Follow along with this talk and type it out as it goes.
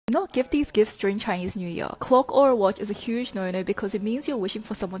Do not give these gifts during Chinese New Year. Clock or a watch is a huge no-no because it means you're wishing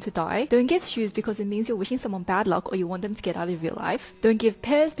for someone to die. Don't give shoes because it means you're wishing someone bad luck or you want them to get out of your life. Don't give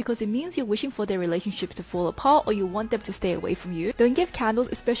pears because it means you're wishing for their relationship to fall apart or you want them to stay away from you. Don't give candles,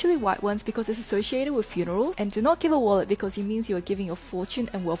 especially white ones, because it's associated with funerals. And do not give a wallet because it means you are giving your fortune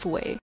and wealth away.